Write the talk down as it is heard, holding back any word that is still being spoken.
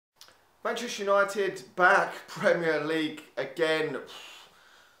Manchester United back, Premier League again.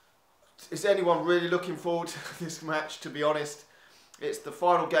 Is anyone really looking forward to this match, to be honest? It's the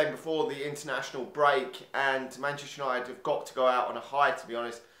final game before the international break and Manchester United have got to go out on a high, to be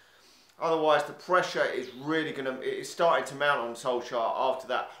honest. Otherwise, the pressure is really it's starting to mount on Solskjaer after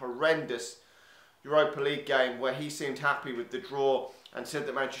that horrendous Europa League game where he seemed happy with the draw and said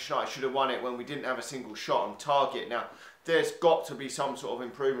that Manchester United should have won it when we didn't have a single shot on target. Now, there's got to be some sort of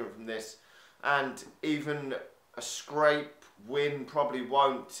improvement from this, and even a scrape win probably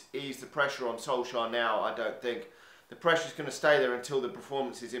won't ease the pressure on Solskjaer now, I don't think. The pressure's going to stay there until the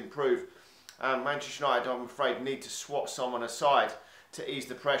performances improve. Manchester United, I'm afraid, need to swap someone aside to ease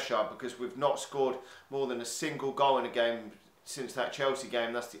the pressure because we've not scored more than a single goal in a game since that Chelsea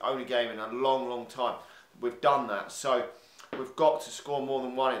game. That's the only game in a long, long time we've done that. So we've got to score more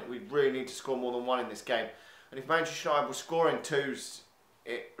than one. We really need to score more than one in this game. And if Manchester United were scoring twos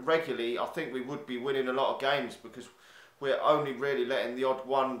regularly, I think we would be winning a lot of games because we're only really letting the odd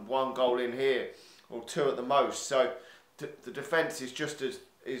one goal in here or two at the most. So the defence is just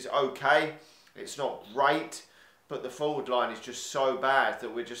is okay. It's not great, but the forward line is just so bad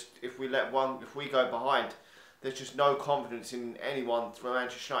that if we go behind, there's just no confidence in anyone for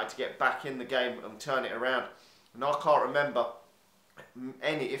Manchester United to get back in the game and turn it around. And I can't remember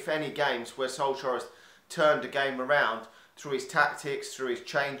if any games where Solskjaer has turned a game around through his tactics, through his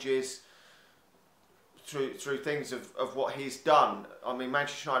changes, through things of what he's done. I mean,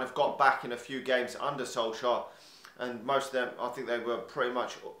 Manchester United have got back in a few games under Solskjaer, and most of them, I think they were pretty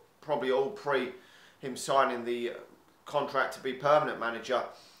much, probably all pre him signing the contract to be permanent manager.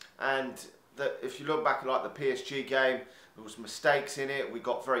 And that if you look back at like the PSG game, there was mistakes in it. We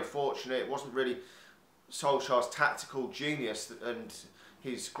got very fortunate. It wasn't really Solskjaer's tactical genius and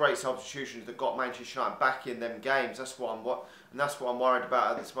his great substitutions that got Manchester United back in them games. That's what I'm worried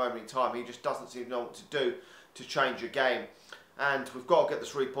about at this moment in time. He just doesn't seem to know what to do to change a game. And we've got to get the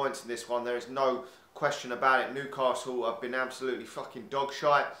 3 points in this one. There is no question about it. Newcastle have been absolutely fucking dog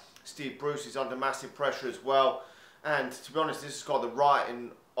shite. Steve Bruce is under massive pressure as well. And to be honest, this has got the writing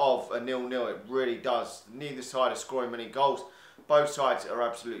of a 0-0. It really does. Neither side is scoring many goals. Both sides are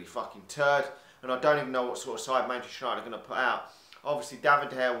absolutely fucking turd. And I don't even know what sort of side Manchester United are going to put out. Obviously, David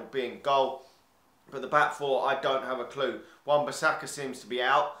De Gea will be in goal. But the back four, I don't have a clue. Wan-Bissaka seems to be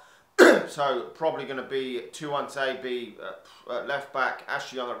out. So probably going to be Tuanzebe at left back,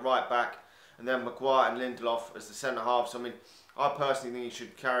 Ashley Young at right back, and then Maguire and Lindelof as the centre halves. I mean, I personally think he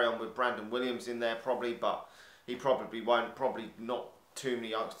should carry on with Brandon Williams in there probably, but he probably won't. Probably not too many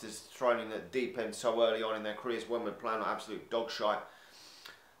youngsters thrown in the deep end so early on in their careers when we're playing like absolute dog shite.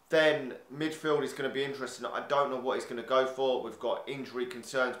 Then midfield is going to be interesting. I don't know what he's going to go for. We've got injury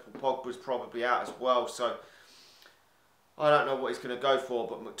concerns. Paul Pogba's probably out as well, so I don't know what he's going to go for.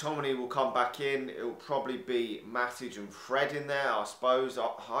 But McTominay will come back in. It will probably be Matic and Fred in there, I suppose.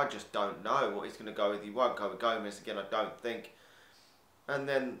 I just don't know what he's going to go with. He won't go with Gomez again, I don't think. And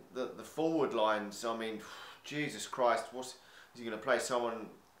then the forward lines. I mean, Jesus Christ, is he going to play someone?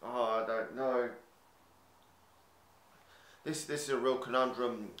 Oh, I don't know. This is a real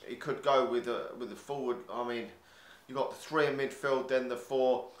conundrum. He could go with a forward. I mean, you got the three in midfield, then the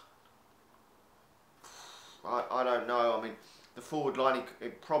four. I don't know. I mean, the forward line,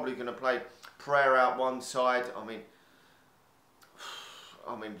 he's probably going to play Pereira out one side. I mean,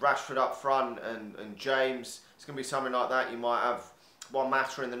 Rashford up front and James. It's going to be something like that. You might have Juan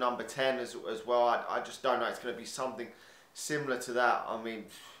Mata in the number 10 as well. I just don't know. It's going to be something similar to that. I mean,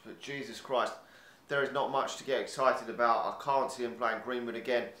 but Jesus Christ. There is not much to get excited about. I can't see him playing Greenwood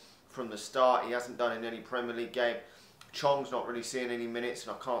again from the start. He hasn't done in any Premier League game. Chong's not really seeing any minutes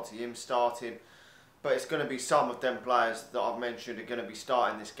and I can't see him starting. But it's going to be some of them players that I've mentioned are going to be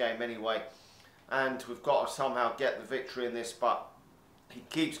starting this game anyway. And we've got to somehow get the victory in this, but he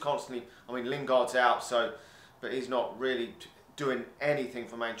keeps constantly... I mean, Lingard's out, but he's not really doing anything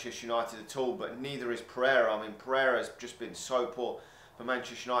for Manchester United at all, but neither is Pereira. I mean, Pereira's just been so poor for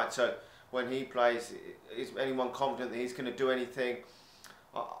Manchester United, so when he plays, is anyone confident that he's going to do anything?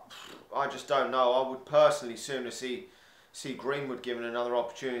 I just don't know. I would personally sooner see Greenwood given another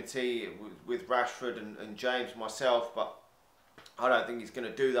opportunity with Rashford and James myself, but I don't think he's going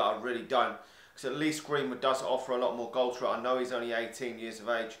to do that. I really don't. Because at least Greenwood does offer a lot more goal threat. I know he's only 18 years of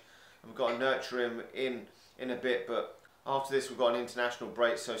age and we've got to nurture him in a bit, but after this we've got an international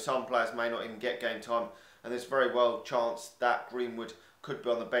break, so some players may not even get game time, and there's very well a chance that Greenwood could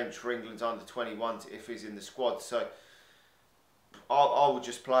be on the bench for England's under-21s if he's in the squad. So I would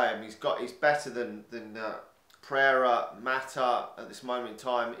just play him. He's better than Pereira, Mata at this moment in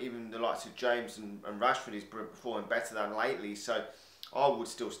time. Even the likes of James and Rashford, he's performing better than lately. So I would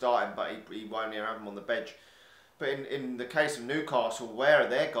still start him, but he won't have him on the bench. But in the case of Newcastle, where are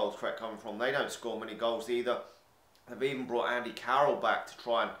their goal threat coming from? They don't score many goals either. They've even brought Andy Carroll back to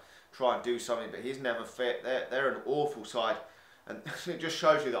try and do something, but he's never fit. They're an awful side, and it just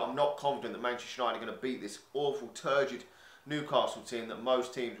shows you that I'm not confident that Manchester United are going to beat this awful, turgid Newcastle team that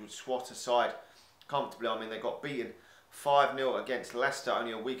most teams would swat aside comfortably. I mean, they got beaten 5-0 against Leicester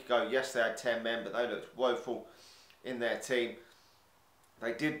only a week ago. Yes, they had 10 men, but they looked woeful in their team.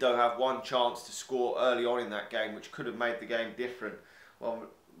 They did, though, have one chance to score early on in that game, which could have made the game different. Well,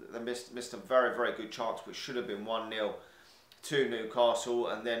 they missed a very, very good chance, which should have been 1-0 to Newcastle.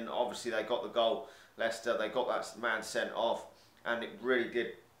 And then, obviously, they got the goal. Leicester, they got that man sent off. And it really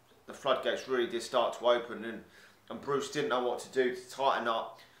did, the floodgates really did start to open. And Bruce didn't know what to do to tighten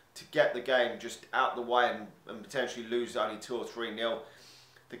up, to get the game just out the way and potentially lose only 2 or 3-0.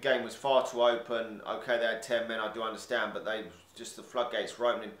 The game was far too open. Okay, they had 10 men, I do understand, but the floodgates were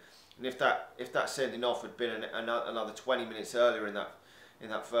opening. And if that sending off had been another 20 minutes earlier in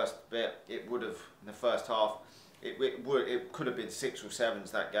that first bit, it would have, in the first half, it could have been 6 or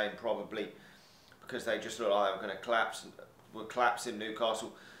 7s that game probably, because they just looked like they were going to collapse. Were collapsing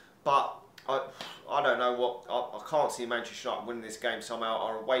Newcastle, but I don't know what I can't see Manchester United winning this game somehow.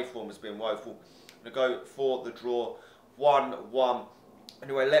 Our away form has been woeful. I'm going to go for the draw, 1-1.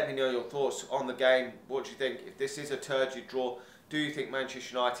 Anyway, let me know your thoughts on the game. What do you think? If this is a turgid draw, do you think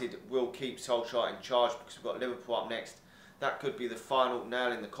Manchester United will keep Solskjaer in charge? Because we've got Liverpool up next. That could be the final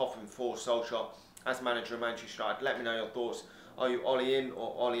nail in the coffin for Solskjaer as manager of Manchester United. Let me know your thoughts. Are you Ollie in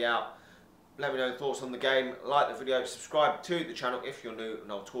or Ollie out? Let me know your thoughts on the game. Like the video, subscribe to the channel if you're new, and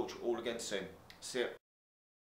I'll talk to you all again soon. See ya.